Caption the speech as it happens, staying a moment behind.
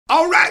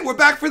Alright, we're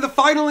back for the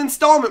final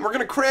installment. We're going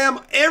to cram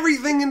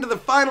everything into the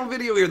final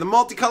video here. The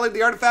multicolored,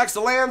 the artifacts, the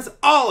lands,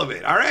 all of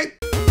it, alright?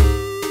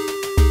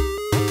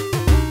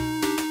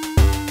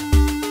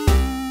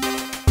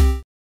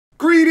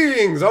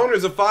 Greetings,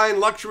 owners of fine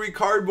luxury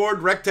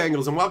cardboard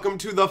rectangles, and welcome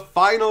to the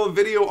final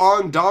video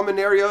on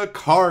Dominaria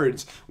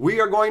cards.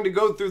 We are going to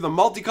go through the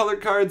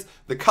multicolored cards,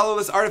 the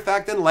colorless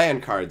artifact, and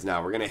land cards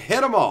now. We're going to hit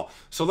them all.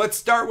 So let's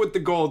start with the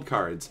gold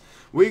cards.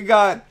 We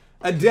got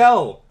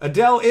Adele.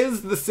 Adele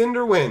is the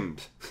Cinder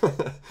Wind.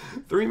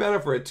 3 mana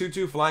for a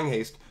 2/2 flying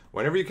haste.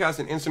 Whenever you cast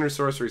an instant or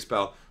sorcery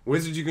spell,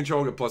 wizards you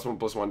control get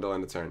 +1/+1 till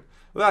end of turn.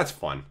 Well, that's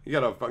fun. You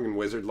got a fucking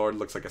wizard lord,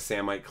 looks like a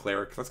Samite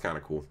cleric. That's kind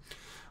of cool.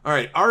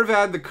 Alright,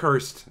 Arvad the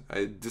Cursed.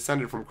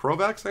 Descended from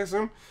Krovax, I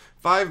assume.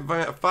 5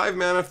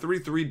 mana,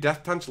 3/3,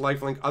 Death Touch,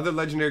 lifelink. Other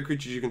legendary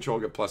creatures you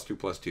control get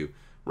 +2/+2.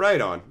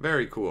 Right on.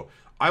 Very cool.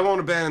 I won't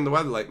abandon the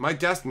Weatherlight. My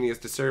destiny is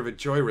to serve at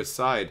Joyra's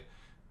side.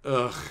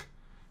 Ugh.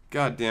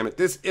 God damn it.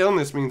 This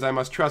illness means I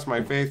must trust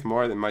my faith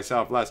more than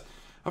myself less.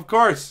 Of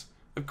course,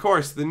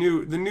 the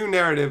new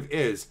narrative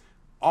is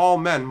all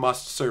men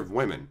must serve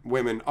women.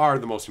 Women are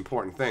the most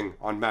important thing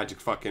on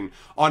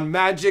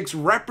Magic's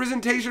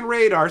representation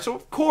radar. So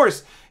of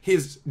course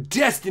his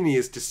destiny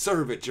is to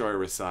serve at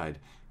Joyra's side.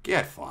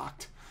 Get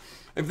fucked.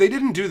 If they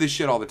didn't do this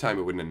shit all the time,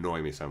 it wouldn't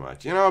annoy me so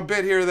much. You know, a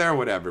bit here or there,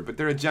 whatever. But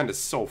their agenda's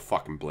so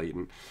fucking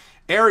blatant.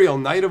 Ariel,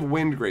 Knight of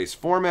Windgrace.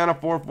 4 mana,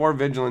 4/4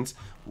 vigilance.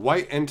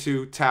 White and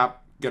 2, tap.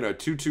 Get a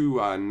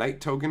 2/2 Knight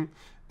token,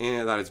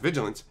 and that is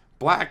Vigilance.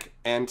 Black,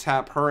 and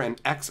tap her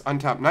and X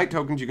untapped Knight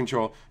tokens you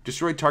control.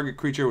 Destroy target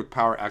creature with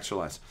power X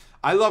or less.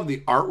 I love the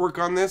artwork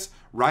on this.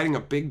 Riding a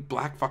big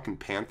black fucking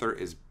panther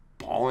is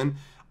ballin'.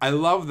 I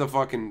love the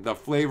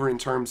flavor in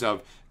terms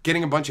of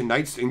getting a bunch of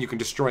knights and you can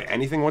destroy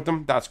anything with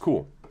them. That's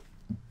cool.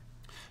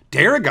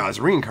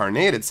 Daragaz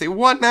reincarnated. Say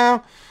what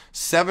now?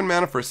 7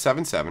 mana for a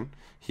 7/7.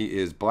 He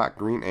is black,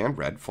 green, and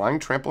red. Flying,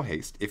 trample,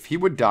 haste. If he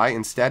would die,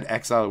 instead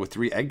exile it with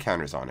 3 egg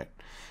counters on it.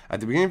 At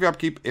the beginning of your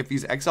upkeep, if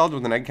he's exiled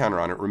with an egg counter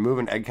on it, remove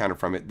an egg counter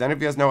from it. Then if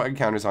he has no egg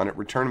counters on it,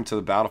 return him to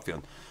the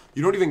battlefield.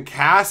 You don't even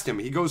cast him.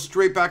 He goes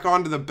straight back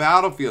onto the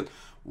battlefield.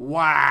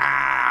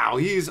 Wow,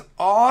 he's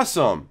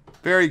awesome.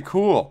 Very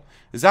cool.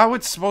 Is that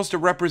what's supposed to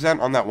represent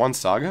on that one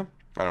saga?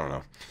 I don't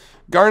know.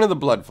 Garn of the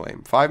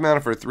Bloodflame. 5 mana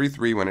for a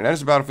 3/3. When it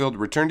enters the battlefield,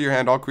 return to your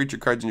hand all creature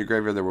cards in your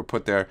graveyard that were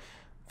put there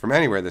from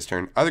anywhere this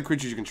turn. Other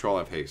creatures you control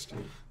have haste.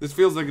 This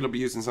feels like it'll be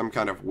used in some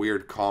kind of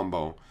weird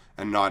combo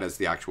and not as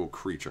the actual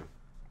creature.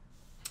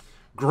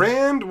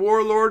 Grand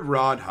Warlord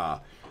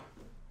Radha.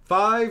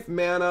 5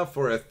 mana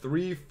for a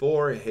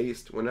 3/4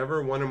 haste.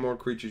 Whenever one or more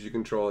creatures you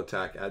control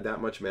attack, add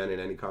that much mana in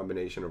any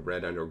combination of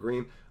red and or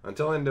green.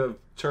 Until end of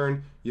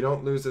turn, you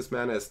don't lose this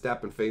mana as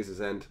step and phases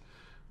end.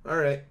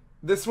 Alright.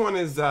 This one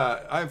is,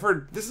 I've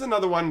heard, this is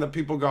another one that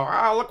people go,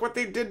 ah, look what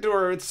they did to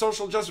her, it's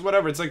social justice,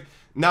 whatever. It's like,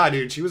 nah,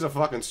 dude, she was a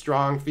fucking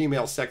strong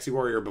female sexy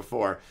warrior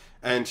before.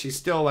 And she's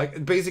still,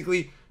 like,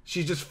 basically,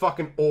 she's just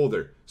fucking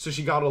older. So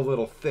she got a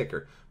little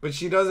thicker. But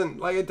she doesn't,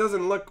 like, it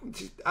doesn't look,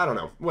 I don't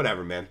know,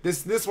 whatever, man.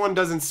 This one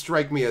doesn't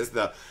strike me as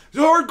the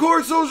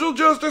hardcore social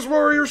justice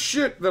warrior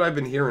shit that I've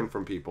been hearing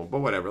from people. But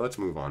whatever, let's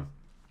move on.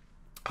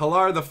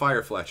 Halar the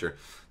Firefletcher.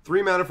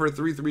 3 mana for a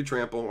 3/3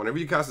 trample. Whenever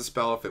you cast a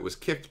spell, if it was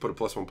kicked, put a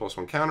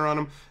 +1/+1 counter on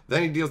him.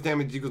 Then he deals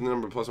damage equals the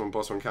number of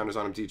 +1/+1 counters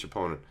on him to each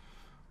opponent.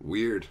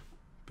 Weird,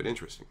 but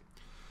interesting.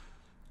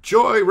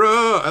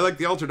 Joyra! I like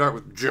the altered art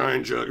with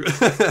giant jug.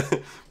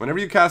 Whenever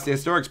you cast a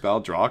historic spell,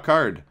 draw a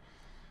card.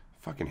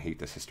 I fucking hate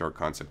this historic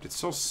concept. It's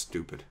so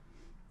stupid.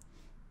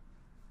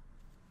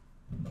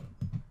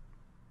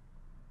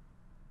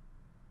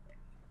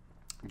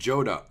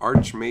 Joda,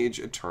 Archmage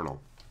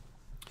Eternal.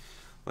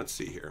 Let's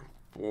see here.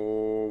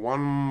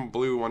 1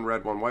 blue, 1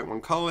 red, 1 white, 1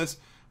 colorless.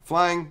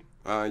 Flying,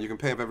 you can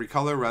pay up every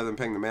color rather than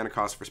paying the mana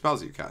cost for spells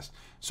that you cast.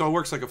 So it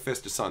works like a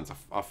Fist of Suns,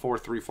 a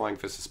 4/3 flying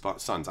Fist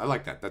of Suns. I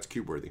like that. That's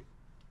cube-worthy.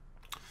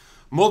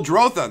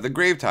 Muldrotha, the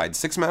Gravetide.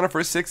 6 mana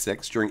for a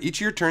 6/6. During each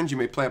of your turns, you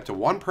may play up to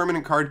 1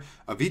 permanent card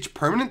of each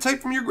permanent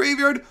type from your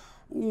graveyard.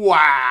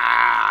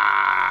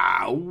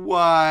 Wow!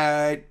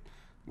 What?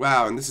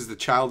 Wow, and this is the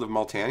Child of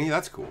Multani?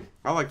 That's cool.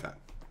 I like that.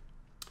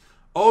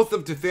 Oath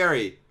of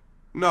Teferi.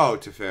 No,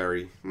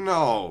 Teferi.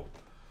 No.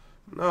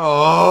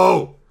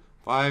 No!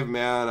 5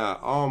 mana.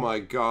 Oh my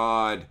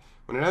god.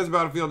 When it enters the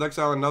battlefield,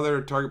 exile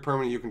another target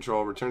permanent you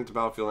control. Return it to the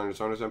battlefield under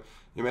its owner's name.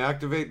 You may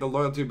activate the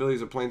loyalty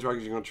abilities of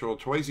planeswalkers you control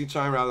twice each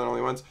time rather than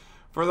only once.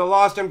 For the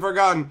lost and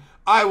forgotten,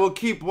 I will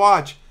keep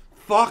watch.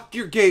 Fuck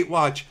your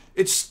Gatewatch.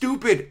 It's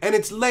stupid and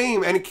it's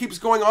lame and it keeps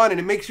going on and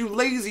it makes you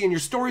lazy and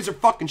your stories are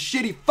fucking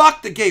shitty.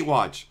 Fuck the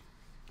Gatewatch.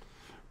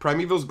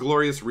 Primeval's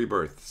Glorious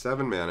Rebirth.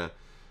 7 mana.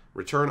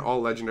 Return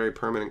all legendary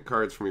permanent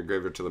cards from your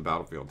graveyard to the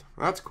battlefield.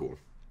 That's cool.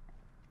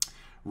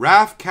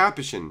 Wrath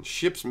Capuchin,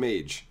 Ship's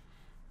Mage.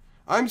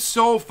 I'm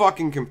so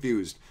fucking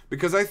confused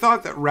because I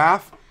thought that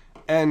Wrath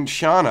and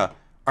Shauna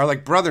are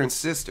like brother and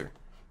sister.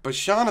 But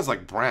Shauna's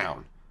like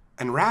brown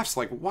and Wrath's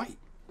like white.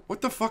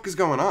 What the fuck is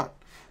going on?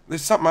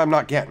 There's something I'm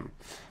not getting.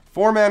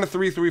 4 mana,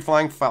 3/3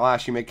 flying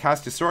flash. You may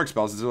cast historic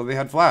spells as though they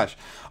had flash.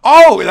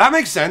 Oh, that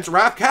makes sense.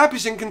 Wrath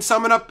Capuchin can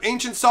summon up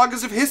ancient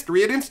sagas of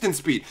history at instant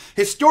speed.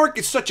 Historic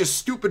is such a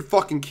stupid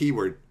fucking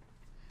keyword.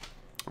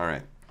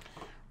 Alright.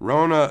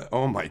 Rona.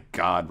 Oh my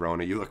god,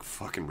 Rona. You look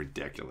fucking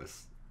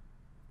ridiculous.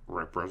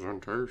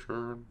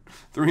 Representation.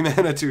 3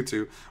 mana,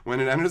 2/2. When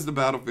it enters the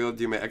battlefield,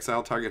 you may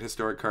exile target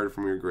historic card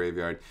from your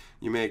graveyard.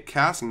 You may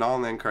cast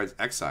non-land cards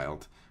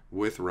exiled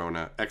with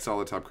Rona. Exile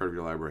the top card of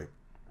your library.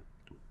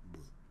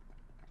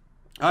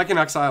 I can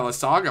exile a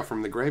saga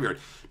from the graveyard.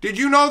 Did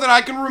you know that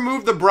I can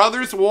remove the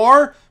Brothers'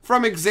 War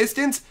from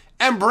existence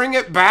and bring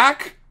it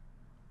back?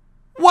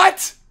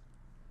 What?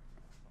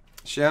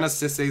 Shanna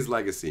Sisay's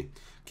Legacy.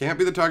 Can't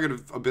be the target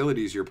of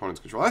abilities your opponents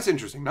control. That's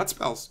interesting. Not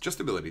spells, just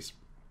abilities.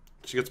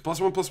 She gets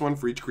 +1/+1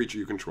 for each creature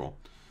you control.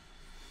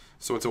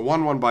 So it's a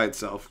 1/1 by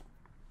itself.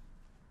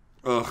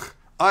 Ugh.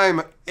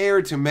 I'm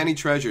heir to many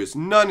treasures.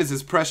 None is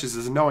as precious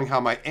as knowing how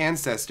my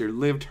ancestor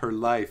lived her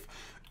life.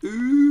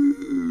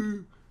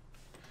 Ooh.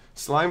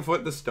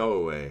 Slimefoot the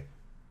Stowaway.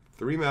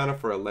 3 mana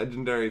for a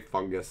legendary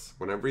fungus.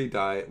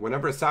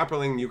 Whenever a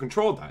sapling you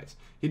control dies,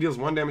 he deals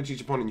 1 damage to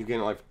each opponent and you gain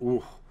a life.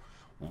 Ooh.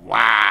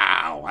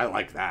 Wow. I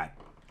like that.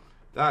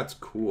 That's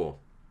cool.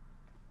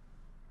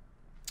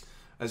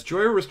 As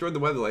Joya restored the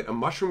Weatherlight, a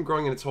mushroom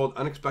growing in its hold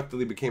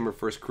unexpectedly became her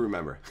first crew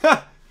member.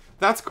 Ha!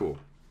 That's cool.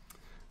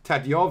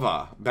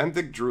 Tatyova,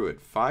 Benthic Druid.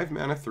 5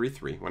 mana,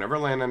 3/3. Whenever a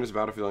land enters the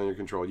battlefield under your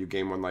control, you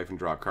gain 1 life and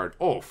draw a card.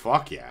 Oh,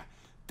 fuck yeah.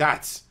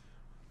 That's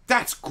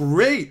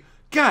great.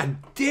 God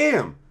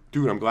damn.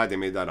 Dude, I'm glad they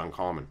made that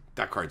uncommon.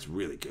 That card's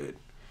really good.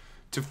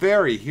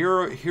 Teferi,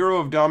 Hero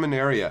of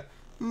Dominaria.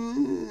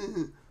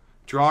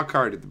 Draw a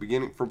card at the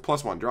beginning for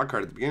 +1. Draw a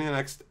card at the beginning of the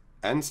next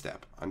end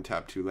step.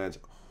 Untap 2 lands.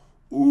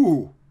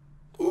 Ooh.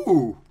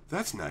 Ooh,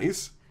 that's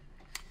nice.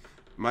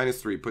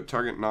 -3. Put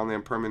target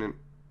non-land permanent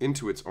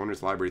into its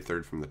owner's library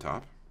 3rd from the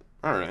top.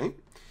 Alright.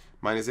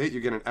 -8.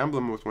 You get an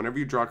emblem with whenever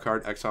you draw a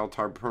card, exile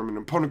target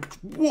permanent opponent.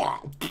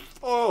 Wow.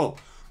 Oh.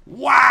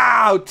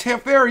 Wow.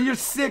 Teferi, you're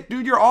sick,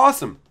 dude. You're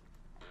awesome.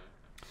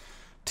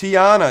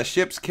 Tiana,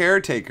 Ship's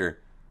Caretaker.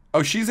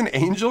 Oh, she's an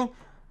angel?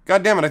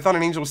 God damn it, I thought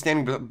an angel was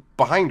standing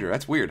behind her.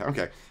 That's weird.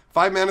 Okay.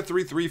 5 mana,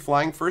 3/3,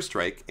 flying first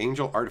strike,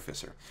 Angel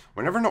Artificer.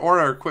 Whenever an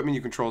aura or equipment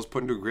you control is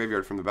put into a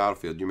graveyard from the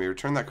battlefield, you may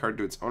return that card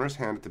to its owner's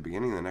hand at the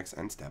beginning of the next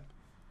end step.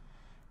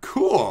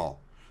 Cool.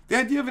 The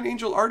idea of an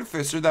Angel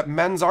Artificer that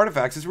mends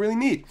artifacts is really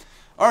neat.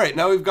 Alright,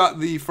 now we've got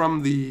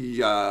from the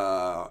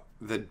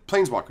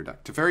Planeswalker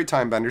deck. Teferi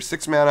Timebender,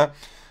 6 mana,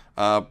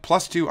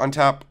 +2,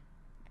 untap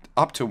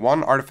up to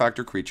 1 artifact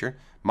or creature.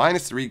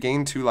 -3,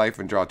 gain 2 life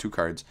and draw 2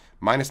 cards.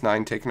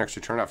 -9, take an extra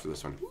turn after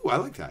this one. Ooh, I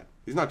like that.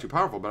 He's not too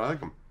powerful, but I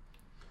like him.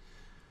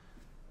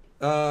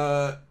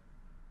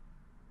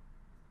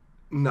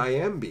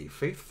 Nyambi,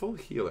 Faithful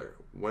Healer.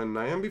 When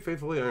Nyambi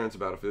Faithful Healer enters the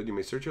battlefield, you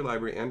may search your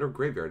library and or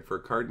graveyard for a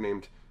card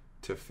named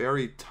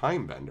Teferi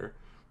Timebender.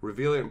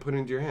 Reveal it and put it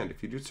into your hand.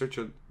 If you do search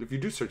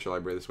your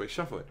library this way,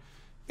 shuffle it.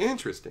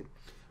 Interesting.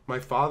 My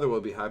father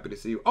will be happy to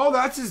see you. Oh,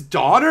 that's his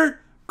daughter?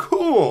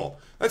 Cool.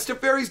 That's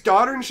Teferi's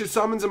daughter and she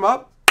summons him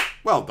up?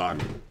 Well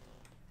done.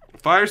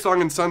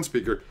 Firesong and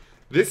Sunspeaker.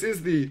 This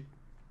is the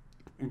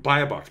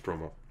buy a box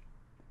promo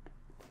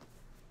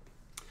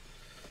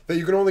that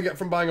you can only get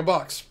from buying a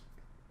box,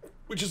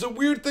 which is a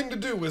weird thing to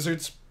do,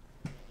 Wizards.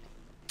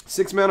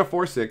 6 mana,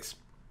 4/6.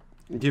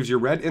 It gives your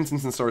red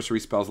instants and sorcery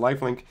spells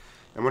lifelink,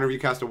 and whenever you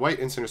cast a white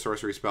instant or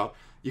sorcery spell,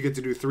 you get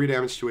to do 3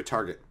 damage to a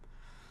target.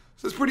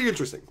 So it's pretty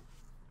interesting,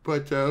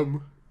 but I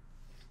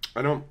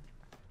don't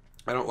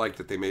like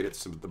that they made it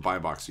so the buy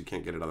box so you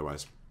can't get it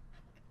otherwise.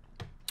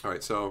 All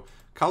right, so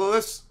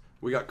colorless,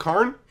 we got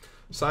Karn,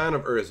 Scion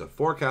of Urza,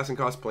 4 casting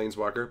cost,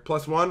 Planeswalker,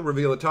 +1.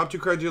 Reveal the top 2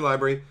 cards of your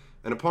library.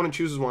 An opponent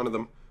chooses one of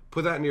them.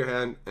 Put that into your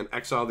hand and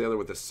exile the other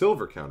with a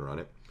silver counter on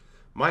it.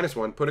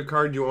 -1, put a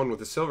card you own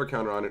with a silver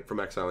counter on it from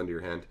exile into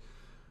your hand.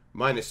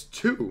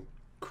 -2,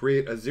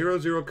 create a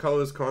 0/0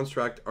 colorless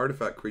construct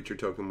artifact creature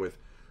token with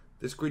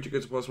this creature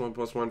gets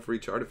 +1/+1 for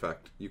each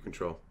artifact you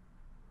control.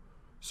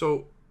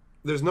 So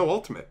there's no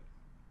ultimate.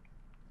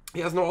 He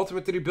has no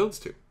ultimate that he builds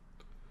to.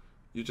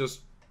 You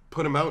just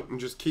put him out and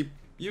just keep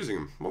using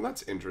him. Well,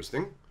 that's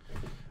interesting.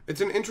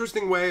 It's an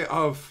interesting way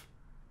of...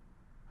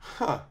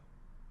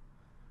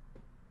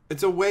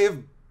 It's a way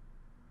of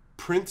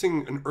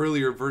printing an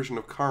earlier version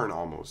of Karn,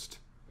 almost.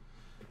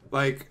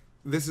 Like,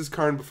 this is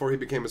Karn before he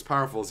became as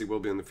powerful as he will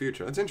be in the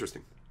future. That's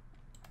interesting.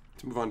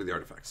 Let's move on to the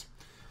artifacts.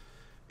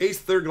 Ace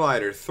Third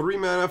Glider, 3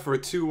 mana for a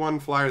 2/1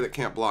 flyer that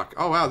can't block.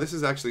 Oh, wow, this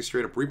is actually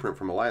straight up reprint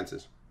from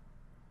Alliances.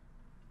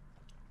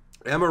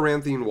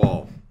 Amaranthine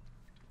Wall,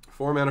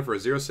 4 mana for a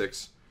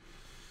 0/6.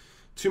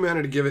 2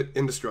 mana to give it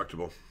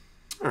indestructible.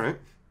 Alright.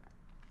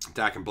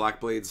 Attacking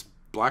Blackblade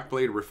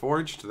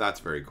Reforged. That's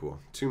very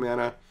cool. 2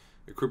 mana.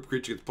 Equip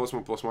creature gets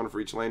 +1/+1 for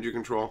each land you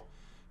control.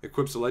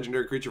 Equips a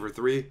legendary creature for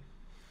 3.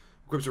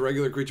 Equips a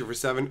regular creature for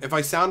 7. If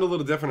I sound a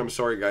little different, I'm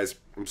sorry, guys.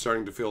 I'm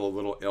starting to feel a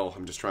little ill.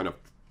 I'm just trying to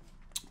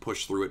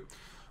push through it.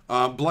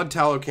 Blood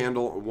Tallow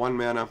Candle, 1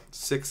 mana.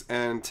 6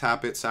 and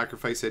tap it.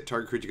 Sacrifice it.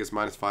 Target creature gets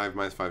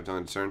 -5/5 until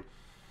end of turn.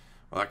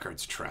 Well, that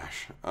card's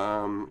trash.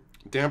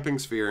 Damping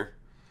Sphere.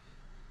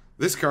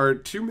 This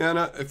card, 2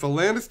 mana. If a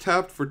land is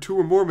tapped for 2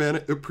 or more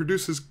mana, it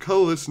produces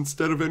colorless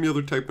instead of any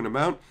other type and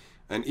amount.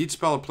 And each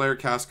spell a player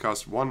casts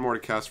costs 1 more to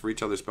cast for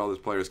each other spell this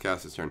player has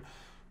cast this turn.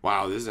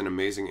 Wow, this is an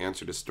amazing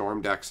answer to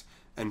Storm decks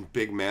and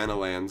big mana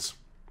lands.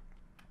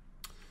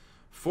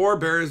 4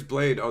 Bear's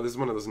Blade. Oh, this is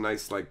one of those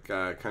nice, like,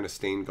 kind of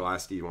stained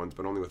glassy ones,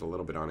 but only with a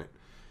little bit on it.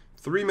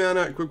 3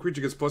 mana. Equipped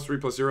creature gets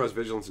 +3/+0, has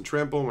Vigilance and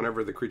Trample.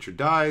 Whenever the creature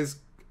dies,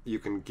 you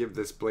can give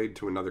this blade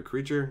to another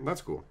creature.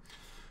 That's cool.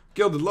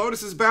 Gilded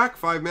Lotus is back.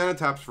 5 mana,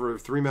 taps for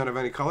 3 mana of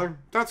any color.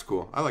 That's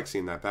cool. I like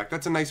seeing that back.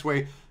 That's a nice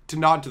way to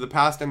nod to the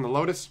past and the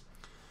Lotus.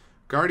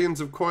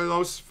 Guardians of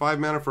Koilos. 5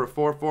 mana for a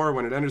 4/4.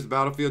 When it enters the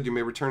battlefield, you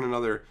may return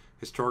another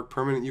historic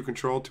permanent you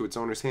control to its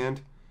owner's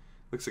hand.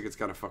 Looks like it's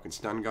got a fucking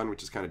stun gun,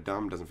 which is kind of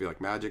dumb. Doesn't feel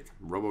like magic.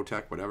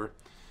 Robotech, whatever.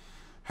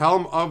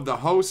 Helm of the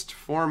Host.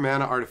 4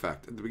 mana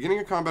artifact. At the beginning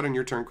of combat on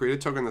your turn, create a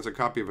token that's a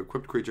copy of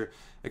equipped creature,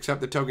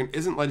 except the token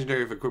isn't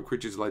legendary. If equipped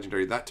creature is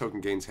legendary, that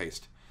token gains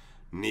haste.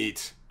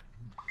 Neat.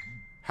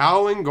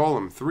 Howling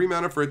Golem. 3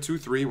 mana for a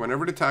 2/3.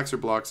 Whenever it attacks or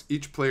blocks,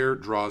 each player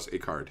draws a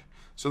card.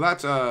 So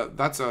that's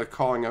a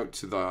calling out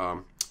to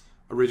the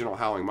original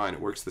Howling Mine.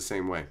 It works the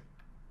same way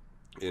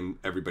in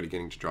everybody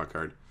getting to draw a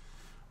card.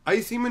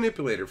 Icy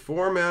Manipulator.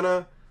 4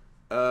 mana,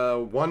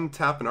 1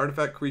 tap an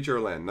artifact, creature,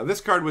 or land. Now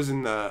this card was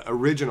in the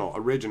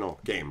original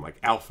game, like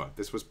Alpha.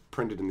 This was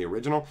printed in the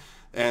original,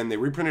 and they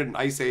reprinted it in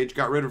Ice Age,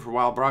 got rid of it for a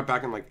while, brought it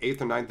back in like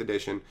 8th or 9th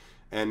edition,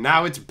 and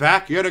now it's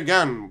back yet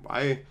again.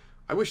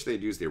 I wish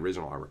they'd used the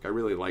original artwork. I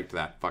really liked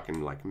that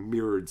fucking like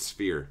mirrored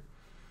sphere.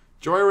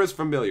 Joyra's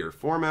Familiar.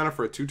 4 mana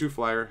for a 2/2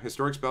 flyer.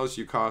 Historic spells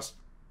you cast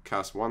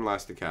 1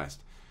 less to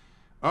cast.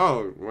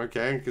 Oh,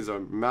 okay, because a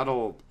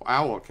metal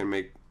owl can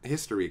make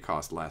history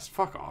cost less.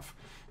 Fuck off.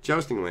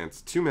 Jousting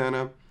Lance. 2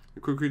 mana. The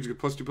creature gets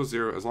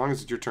 +2/+0. As long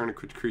as it's your turn, a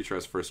creature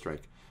has first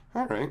strike.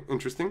 Alright,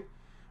 interesting.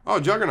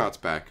 Oh, Juggernaut's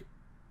back.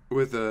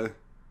 With a...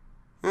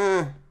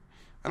 I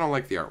don't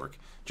like the artwork.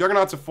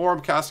 Juggernaut's a 4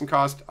 casting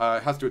cost.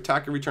 Has to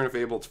attack every turn if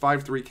able. It's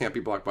 5/3, can't be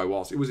blocked by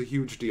walls. It was a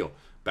huge deal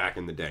back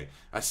in the day.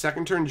 A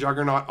second turn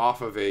Juggernaut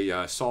off of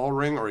a Sol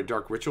Ring or a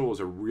Dark Ritual was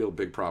a real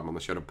big problem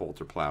unless you had a Bolt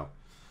or Plow.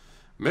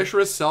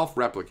 Mishra's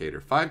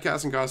Self-Replicator. 5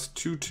 casting cost,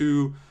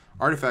 2/2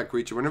 artifact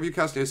creature. Whenever you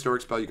cast a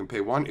historic spell, you can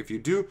pay 1. If you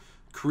do,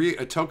 create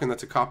a token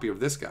that's a copy of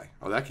this guy.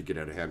 Oh, that could get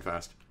out of hand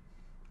fast.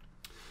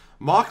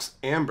 Mox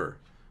Amber.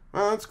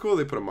 Well, that's cool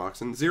they put a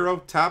Mox in.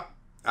 0, tap,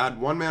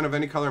 add 1 mana of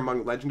any color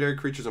among legendary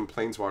creatures and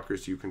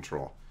planeswalkers you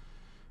control.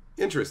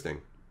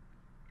 Interesting.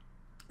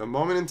 A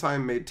moment in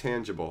time made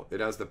tangible.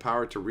 It has the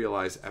power to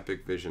realize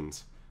epic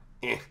visions.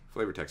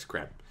 Flavor text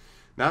crap.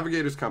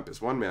 Navigator's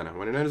Compass. 1 mana.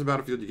 When it enters the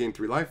battlefield, you gain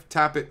 3 life.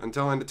 Tap it.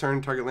 Until end of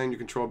turn, target land you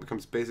control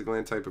becomes basic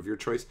land type of your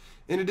choice,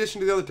 in addition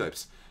to the other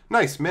types.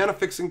 Nice. Mana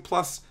fixing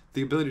plus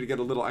the ability to get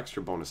a little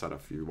extra bonus out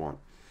of if you want.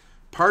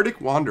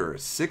 Pardic Wanderer.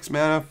 6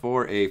 mana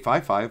for a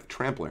 5/5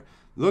 trampler.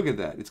 Look at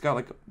that. It's got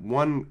like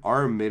 1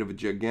 arm made of a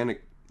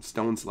gigantic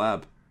stone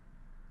slab.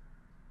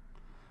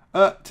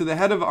 To the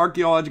head of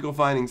archaeological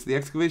findings, the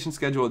excavation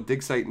schedule at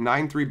dig site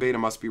 9-3 beta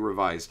must be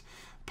revised.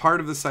 Part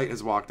of the site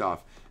has walked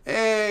off.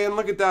 Hey, and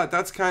look at that.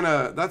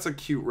 That's a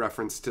cute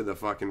reference to the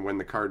fucking when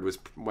the card was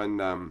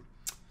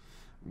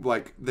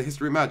like the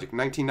History of Magic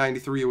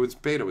 1993 it was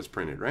beta was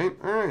printed, right?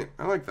 All right,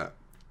 I like that.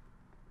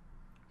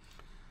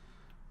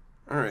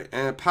 All right,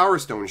 and Power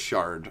Stone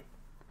Shard.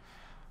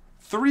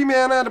 3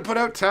 mana to put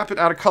out, tap it,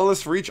 add a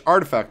colorless for each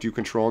artifact you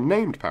control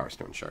named Power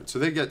Stone Shard. So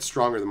they get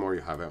stronger the more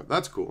you have out.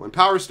 That's cool. And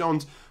Power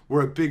Stones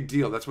were a big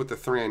deal. That's what the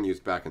Thran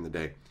used back in the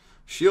day.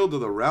 Shield of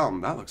the Realm.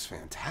 That looks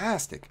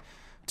fantastic.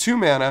 2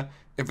 mana.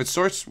 If its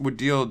source would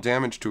deal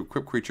damage to a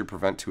equipped creature,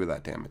 prevent 2 of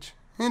that damage.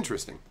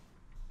 Interesting.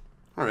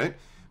 Alright.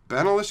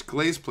 Banalish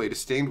Glaze Plate is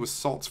stained with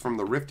salts from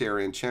the Rift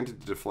area,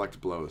 enchanted to deflect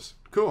blows.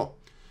 Cool.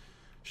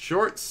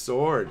 Short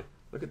Sword.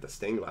 Look at the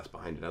stained glass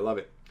behind it. I love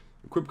it.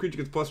 Equipped creature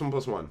gets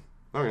 +1/+1.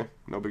 Okay,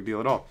 no big deal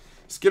at all.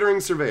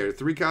 Skittering Surveyor.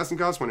 3 casting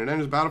costs. When it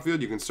enters the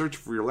battlefield, you can search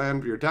for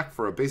your deck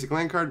for a basic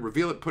land card,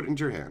 reveal it, put it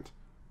into your hand.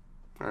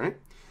 Alright.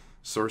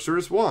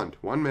 Sorcerer's Wand.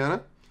 1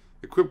 mana.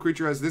 Equipped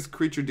creature has this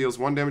creature deals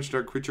 1 damage to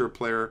target creature or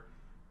player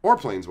or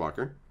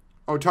planeswalker.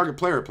 Oh, target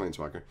player or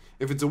planeswalker.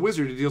 If it's a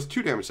wizard, it deals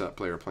 2 damage to that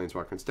player or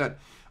planeswalker instead.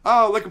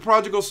 Oh, like a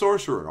prodigal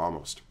sorcerer,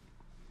 almost.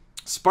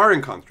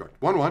 Sparring Construct.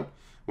 1/1.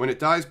 When it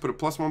dies, put a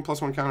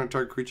 +1/+1 counter on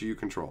target creature you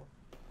control.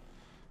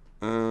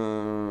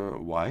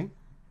 Why?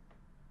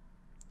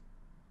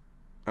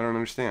 I don't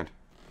understand.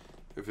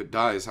 If it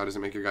dies, how does it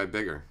make your guy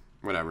bigger?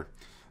 Whatever.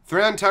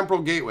 Thran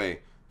Temporal Gateway.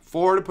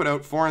 4 to put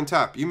out, 4 on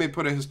tap. You may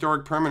put a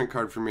historic permanent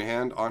card from your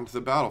hand onto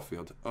the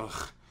battlefield.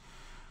 Ugh.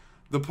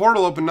 The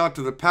portal opened not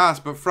to the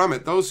past, but from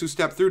it, those who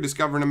step through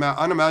discover an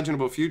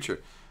unimaginable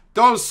future.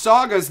 Those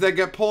sagas that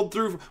get pulled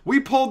through. We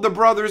pulled the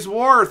Brothers'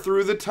 War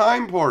through the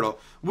time portal.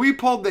 We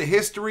pulled the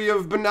history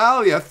of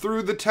Benalia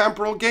through the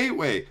Temporal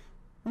Gateway.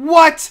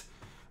 What?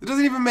 It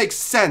doesn't even make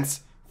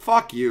sense.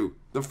 Fuck you.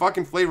 The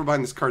fucking flavor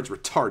behind this card's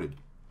retarded.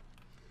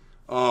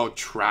 Oh,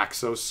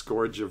 Traxos,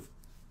 Scourge of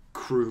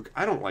Krug.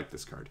 I don't like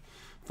this card.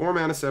 4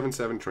 mana,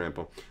 7/7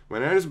 trample.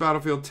 When it enters the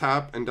battlefield,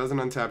 tap and doesn't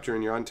untap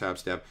during your untap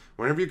step.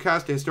 Whenever you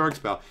cast a historic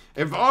spell,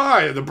 if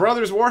the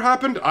Brothers' War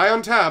happened, I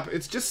untap.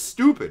 It's just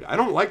stupid. I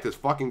don't like this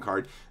fucking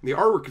card. The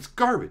artwork is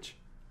garbage.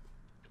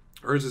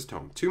 Urza's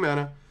Tome. 2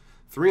 mana,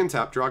 3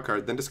 untap, draw a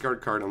card, then discard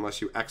a card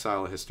unless you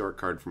exile a historic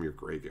card from your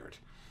graveyard.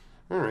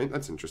 Alright,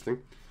 that's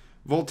interesting.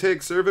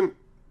 Voltaic Servant.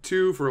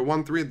 2 for a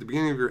 1/3 at the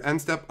beginning of your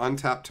end step.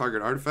 Untap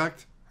target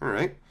artifact.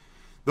 Alright.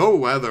 The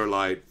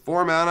Weatherlight.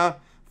 4 mana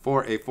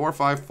for a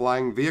 4/5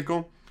 flying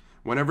vehicle.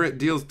 Whenever it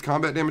deals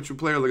combat damage to a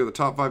player, look at the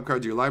top 5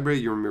 cards of your library.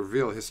 You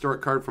reveal a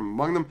historic card from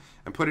among them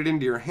and put it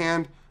into your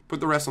hand. Put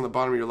the rest on the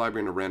bottom of your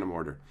library in a random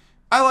order.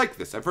 I like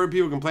this. I've heard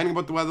people complaining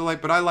about the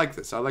Weatherlight, but I like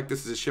this. I like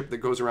this as a ship that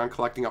goes around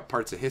collecting up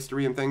parts of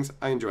history and things.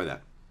 I enjoy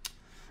that.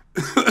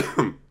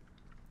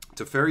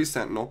 Teferi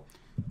Sentinel.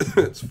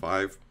 It's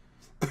 5.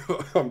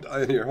 I'm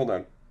dying here. Hold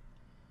on.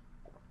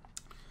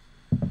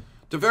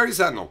 Teferi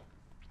Sentinel.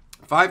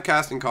 5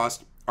 casting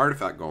cost,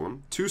 artifact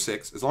golem,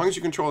 2/6. As long as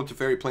you control a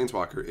Teferi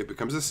Planeswalker, it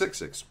becomes a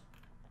 6/6.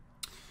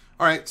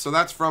 Alright, so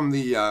that's from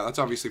the that's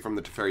obviously from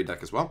the Teferi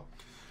deck as well.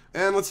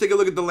 And let's take a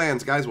look at the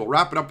lands, guys. We'll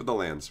wrap it up with the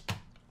lands.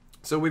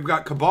 So we've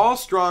got Cabal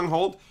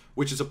Stronghold,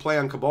 which is a play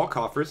on Cabal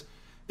Coffers.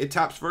 It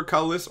taps for a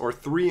colorless or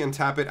 3 and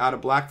tap it, add a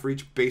black for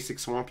each basic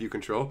swamp you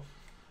control.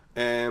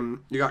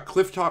 And you got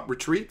Clifftop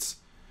Retreats,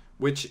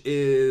 which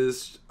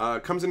is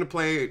comes into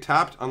play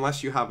tapped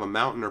unless you have a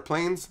mountain or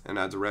plains and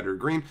adds a red or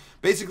green.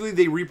 Basically,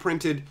 they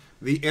reprinted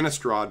the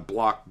Innistrad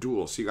block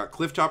duel. So you got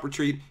Clifftop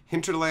Retreat,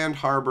 Hinterland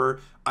Harbor,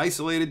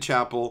 Isolated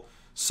Chapel,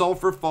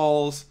 Sulphur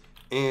Falls,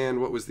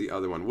 and what was the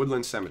other one?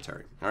 Woodland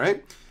Cemetery. All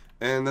right?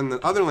 And then the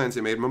other lands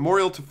they made,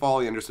 Memorial to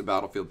Folly enters the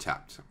battlefield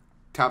tapped.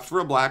 Taps for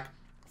a black,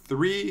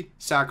 3,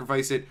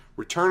 sacrifice it,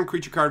 return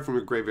creature card from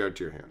your graveyard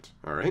to your hand.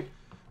 All right?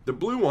 The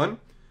blue one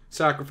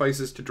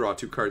sacrifices to draw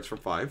 2 cards for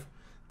 5.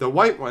 The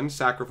white one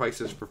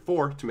sacrifices for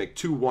 4 to make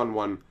 2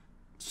 1/1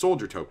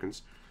 soldier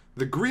tokens.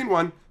 The green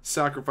one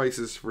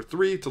sacrifices for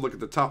 3 to look at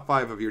the top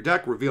 5 of your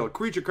deck, reveal a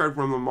creature card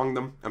from among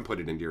them, and put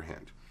it into your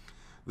hand.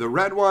 The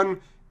red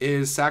one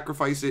is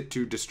sacrifice it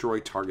to destroy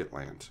target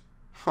land.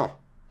 Huh.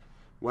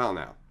 Well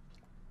now.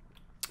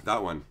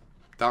 That one,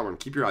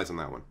 keep your eyes on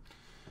that one.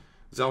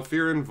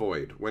 Zhalfirin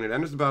Void. When it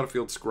enters the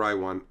battlefield, scry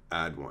 1,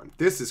 add 1.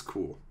 This is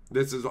cool.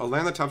 This is a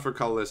land that taps for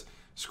colorless.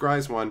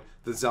 Scries 1,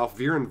 the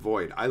Zhalfirin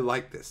Void. I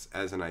like this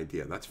as an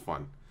idea. That's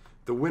fun.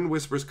 The Wind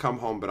Whispers come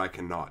home, but I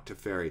cannot.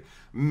 Teferi.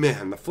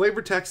 Man, the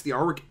flavor text, the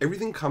artwork,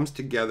 everything comes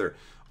together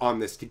on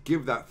this to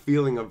give that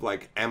feeling of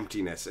like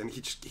emptiness, and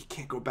he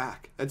can't go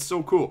back. That's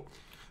so cool.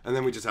 And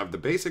then we just have the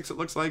basics, it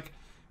looks like,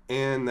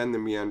 and then the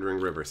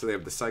Meandering River. So they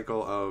have the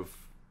cycle of...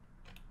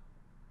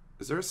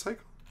 Is there a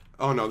cycle?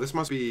 Oh no, this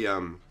must be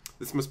from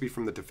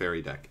the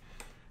Teferi deck.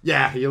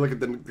 Yeah, you look at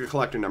the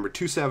collector number,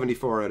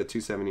 274 out of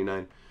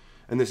 279.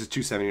 And this is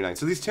 279.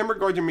 So these Timber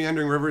Gorge and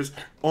Meandering Rivers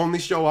only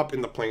show up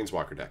in the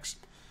Planeswalker decks.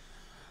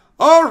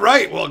 All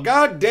right, well,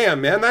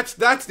 goddamn, man, that's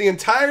the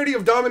entirety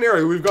of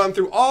Dominaria. We've gone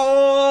through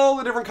all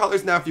the different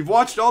colors. Now, if you've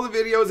watched all the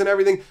videos and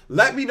everything,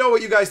 let me know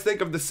what you guys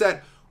think of the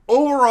set.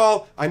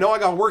 Overall, I know I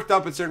got worked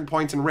up at certain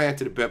points and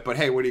ranted a bit, but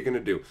hey, what are you going to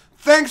do?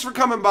 Thanks for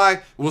coming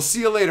by. We'll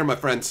see you later, my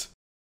friends.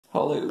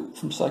 Hello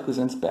from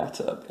Cyclozen's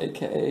Bathtub,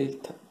 aka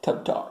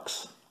Tub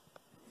Talks.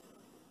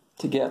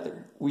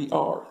 Together, we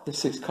are the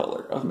 6th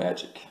color of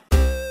magic.